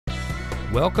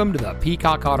Welcome to the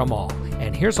Peacock Auto Mall,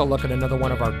 and here's a look at another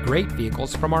one of our great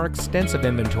vehicles from our extensive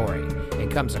inventory.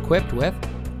 It comes equipped with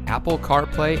Apple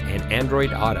CarPlay and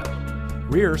Android Auto,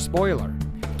 rear spoiler,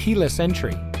 keyless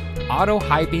entry, auto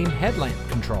high beam headlamp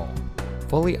control,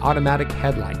 fully automatic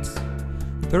headlights,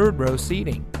 third row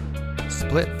seating,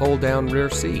 split fold down rear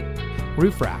seat,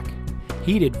 roof rack,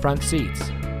 heated front seats,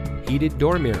 heated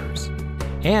door mirrors,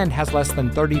 and has less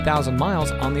than 30,000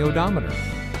 miles on the odometer.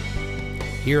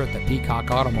 Here at the Peacock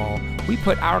Auto Mall, we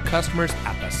put our customers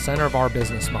at the center of our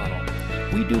business model.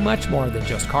 We do much more than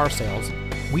just car sales.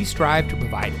 We strive to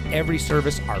provide every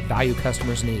service our value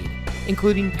customers need,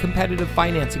 including competitive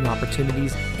financing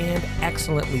opportunities and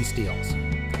excellent lease deals.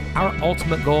 Our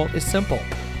ultimate goal is simple: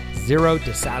 zero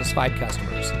dissatisfied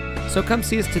customers. So come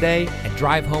see us today and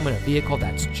drive home in a vehicle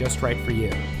that's just right for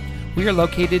you. We are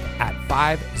located at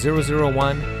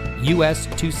 5001 US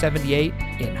 278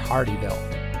 in Hardeeville.